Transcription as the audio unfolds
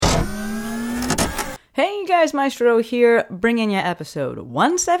guys, Maestro here, bringing you episode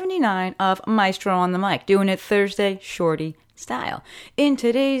 179 of Maestro on the Mic, doing it Thursday shorty style. In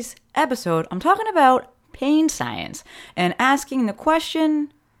today's episode, I'm talking about pain science and asking the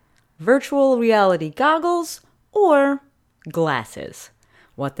question, virtual reality goggles or glasses?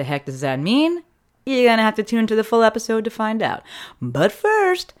 What the heck does that mean? You're gonna have to tune into the full episode to find out. But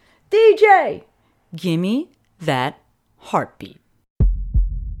first, DJ, gimme that heartbeat.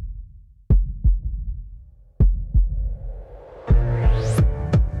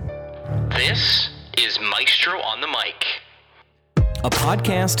 This is Maestro on the Mic, a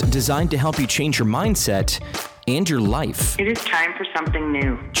podcast designed to help you change your mindset and your life. It is time for something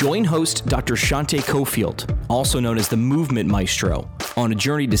new. Join host Dr. Shante Cofield, also known as the Movement Maestro, on a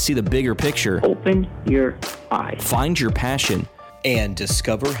journey to see the bigger picture, Open your eyes. find your passion, and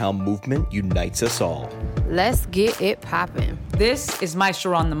discover how movement unites us all. Let's get it poppin'. This is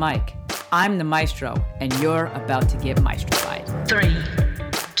Maestro on the Mic. I'm the Maestro, and you're about to get maestrofied. 3,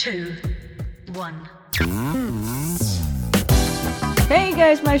 2, 1. Hey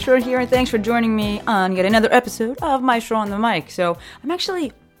guys, Maestro here, and thanks for joining me on yet another episode of Maestro on the Mic. So, I'm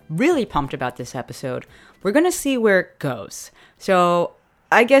actually really pumped about this episode. We're gonna see where it goes. So,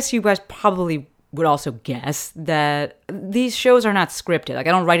 I guess you guys probably would also guess that these shows are not scripted. Like,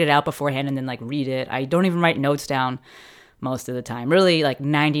 I don't write it out beforehand and then, read it. I don't even write notes down most of the time. Really,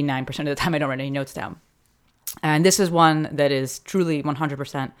 99% of the time, I don't write any notes down. And this is one that is truly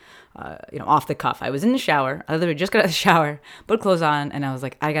 100%, off the cuff. I was in the shower. I literally just got out of the shower, put clothes on, and I was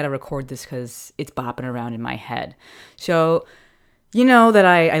like, I got to record this because it's bopping around in my head. So, you know that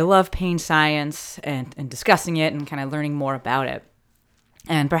I love pain science and discussing it and kind of learning more about it.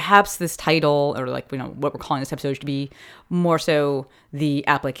 And perhaps this title, or what we're calling this episode, should be more so the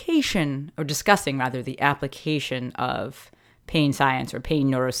application, or discussing rather the application of pain science or pain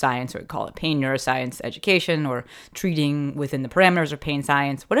neuroscience, or we call it pain neuroscience education, or treating within the parameters of pain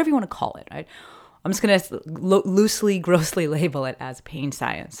science, whatever you want to call it, right? I'm just going to loosely, grossly label it as pain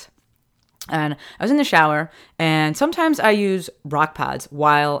science. And I was in the shower, and sometimes I use rock pods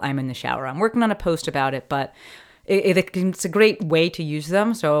while I'm in the shower. I'm working on a post about it, but it's a great way to use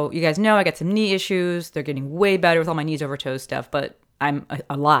them. So you guys know I got some knee issues. They're getting way better with all my knees over toes stuff, but I'm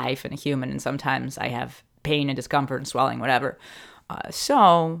alive and a human, and sometimes I have pain and discomfort and swelling, whatever.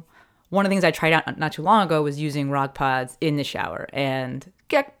 So one of the things I tried out not too long ago was using rock pods in the shower and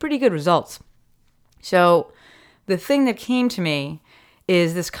get pretty good results. So the thing that came to me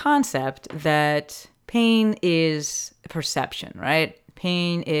is this concept that pain is a perception, right?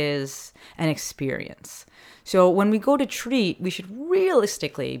 Pain is an experience. So when we go to treat, we should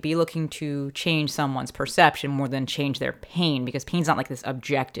realistically be looking to change someone's perception more than change their pain, because pain's not like this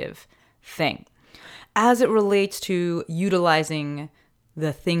objective thing. As it relates to utilizing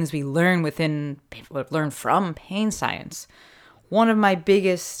the things we learn from pain science, one of my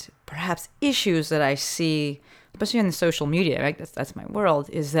biggest, perhaps, issues that I see, especially on the social media, right? That's my world,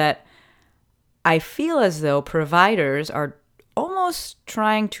 is that I feel as though providers are almost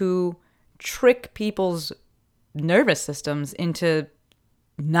trying to trick people's nervous systems into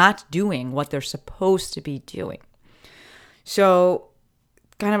not doing what they're supposed to be doing. So,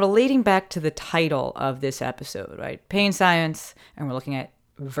 kind of relating back to the title of this episode, right? Pain science, and we're looking at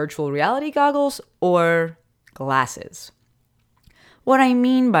virtual reality goggles or glasses. What I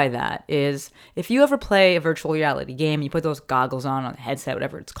mean by that is, if you ever play a virtual reality game, you put those goggles on the headset,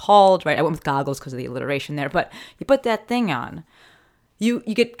 whatever it's called, right? I went with goggles because of the alliteration there, but you put that thing on, you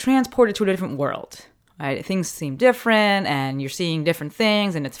get transported to a different world, right? Things seem different, and you're seeing different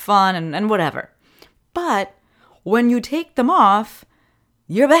things, and it's fun, and whatever. But when you take them off,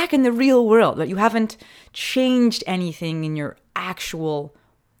 you're back in the real world, but you haven't changed anything in your actual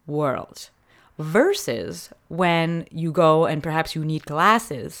world. Versus when you go and perhaps you need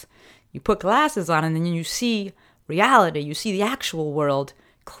glasses, you put glasses on and then you see reality, you see the actual world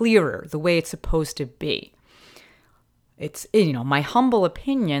clearer, the way it's supposed to be. It's, my humble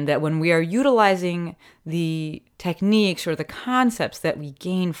opinion that when we are utilizing the techniques or the concepts that we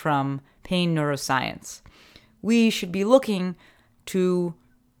gain from pain neuroscience, we should be looking to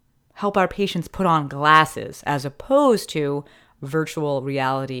help our patients put on glasses as opposed to virtual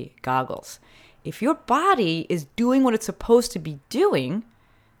reality goggles. If your body is doing what it's supposed to be doing,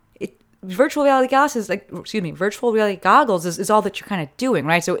 virtual reality goggles is all that you're kind of doing,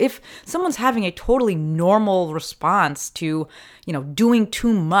 right? So if someone's having a totally normal response to, doing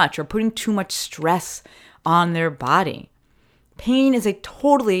too much or putting too much stress on their body, pain is a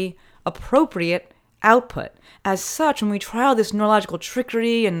totally appropriate output. As such, when we try all this neurological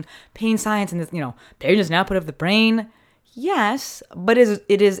trickery and pain science and this, pain is an output of the brain, yes, but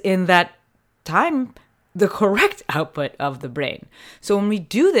it is in that time the correct output of the brain. So when we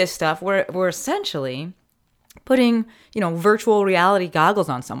do this stuff, we're essentially putting, virtual reality goggles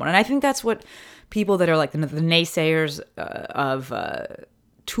on someone. And I think that's what people that are like the naysayers of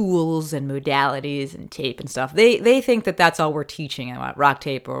tools and modalities and tape and stuff, they think that that's all we're teaching at Rock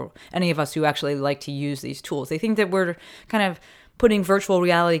Tape, or any of us who actually like to use these tools. They think that we're kind of putting virtual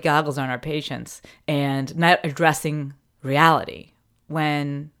reality goggles on our patients and not addressing reality,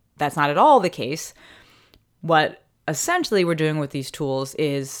 when that's not at all the case. What essentially we're doing with these tools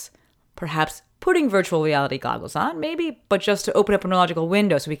is perhaps putting virtual reality goggles on, maybe, but just to open up a neurological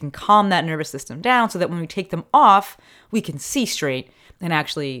window so we can calm that nervous system down, so that when we take them off, we can see straight and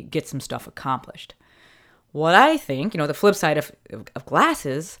actually get some stuff accomplished. What I think, the flip side of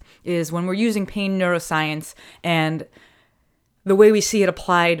glasses is when we're using pain neuroscience, and the way we see it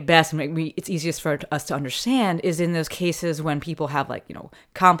applied best and it's easiest for us to understand is in those cases when people have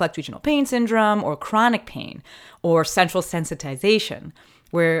complex regional pain syndrome or chronic pain or central sensitization,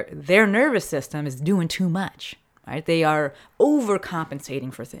 where their nervous system is doing too much, right? They are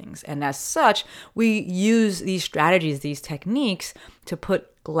overcompensating for things. And as such, we use these strategies, these techniques to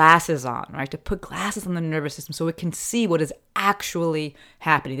put glasses on, right? To put glasses on the nervous system so it can see what is actually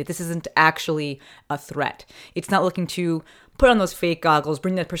happening, that this isn't actually a threat. It's not looking to put on those fake goggles,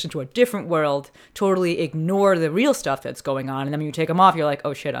 bring that person to a different world, totally ignore the real stuff that's going on. And then when you take them off, you're like,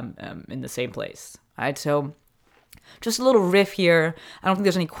 oh shit, I'm in the same place, right? So just a little riff here. I don't think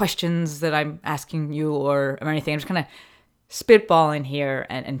there's any questions that I'm asking you or anything. I'm just kind of spitballing here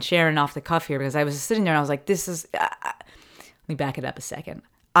and sharing off the cuff here, because I was sitting there and I was like, let me back it up a second.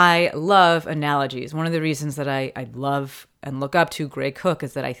 I love analogies. One of the reasons that I love and look up to Gray Cook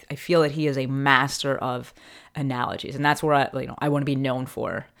is that I feel that he is a master of analogies. And that's where I want to be known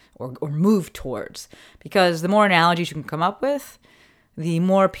for or move towards. Because the more analogies you can come up with, the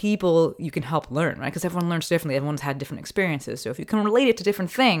more people you can help learn, right? Because everyone learns differently. Everyone's had different experiences. So if you can relate it to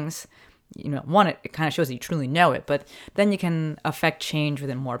different things, it kind of shows that you truly know it. But then you can affect change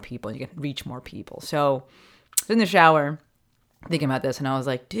within more people. You can reach more people. So I was in the shower thinking about this, and I was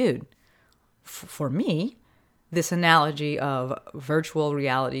like, dude, for me, this analogy of virtual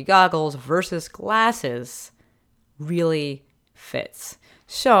reality goggles versus glasses really fits.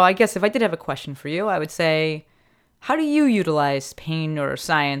 So I guess if I did have a question for you, I would say, how do you utilize pain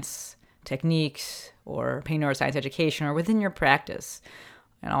neuroscience techniques or pain neuroscience education or within your practice?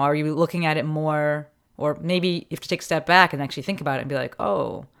 Are you looking at it more, or maybe you have to take a step back and actually think about it and be like,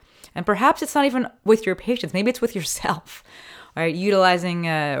 oh, and perhaps it's not even with your patients. Maybe it's with yourself, right? Utilizing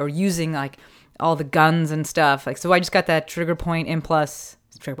or using all the guns and stuff. So I just got that trigger point impact,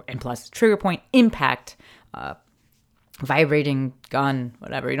 vibrating gun,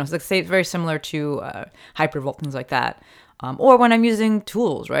 whatever, so say it's very similar to Hypervolt, things like that. Or when I'm using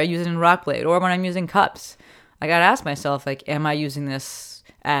tools, right? Using Rockblade, or when I'm using cups, I got to ask myself, am I using this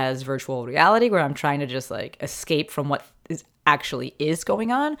as virtual reality where I'm trying to just escape from what actually is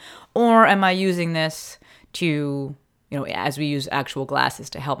going on? Or am I using this to, as we use actual glasses,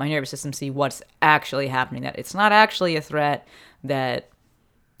 to help my nervous system see what's actually happening, that it's not actually a threat, that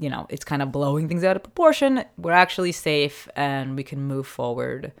it's kind of blowing things out of proportion. We're actually safe and we can move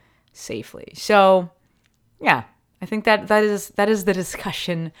forward safely. So, yeah, I think that is the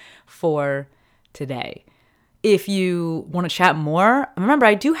discussion for today. If you want to chat more, remember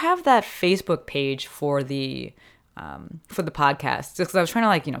I do have that Facebook page for the podcast, just because I was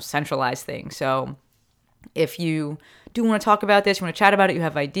trying to centralize things. So if you do want to talk about this, you want to chat about it, you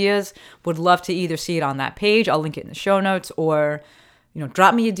have ideas, would love to either see it on that page. I'll link it in the show notes, or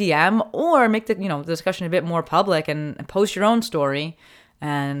drop me a DM, or make the the discussion a bit more public and post your own story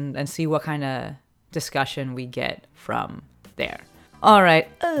and see what kind of discussion we get from there. All right,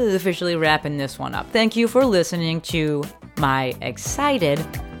 officially wrapping this one up. Thank you for listening to my excited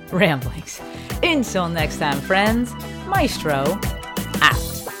ramblings. Until next time, friends, Maestro out.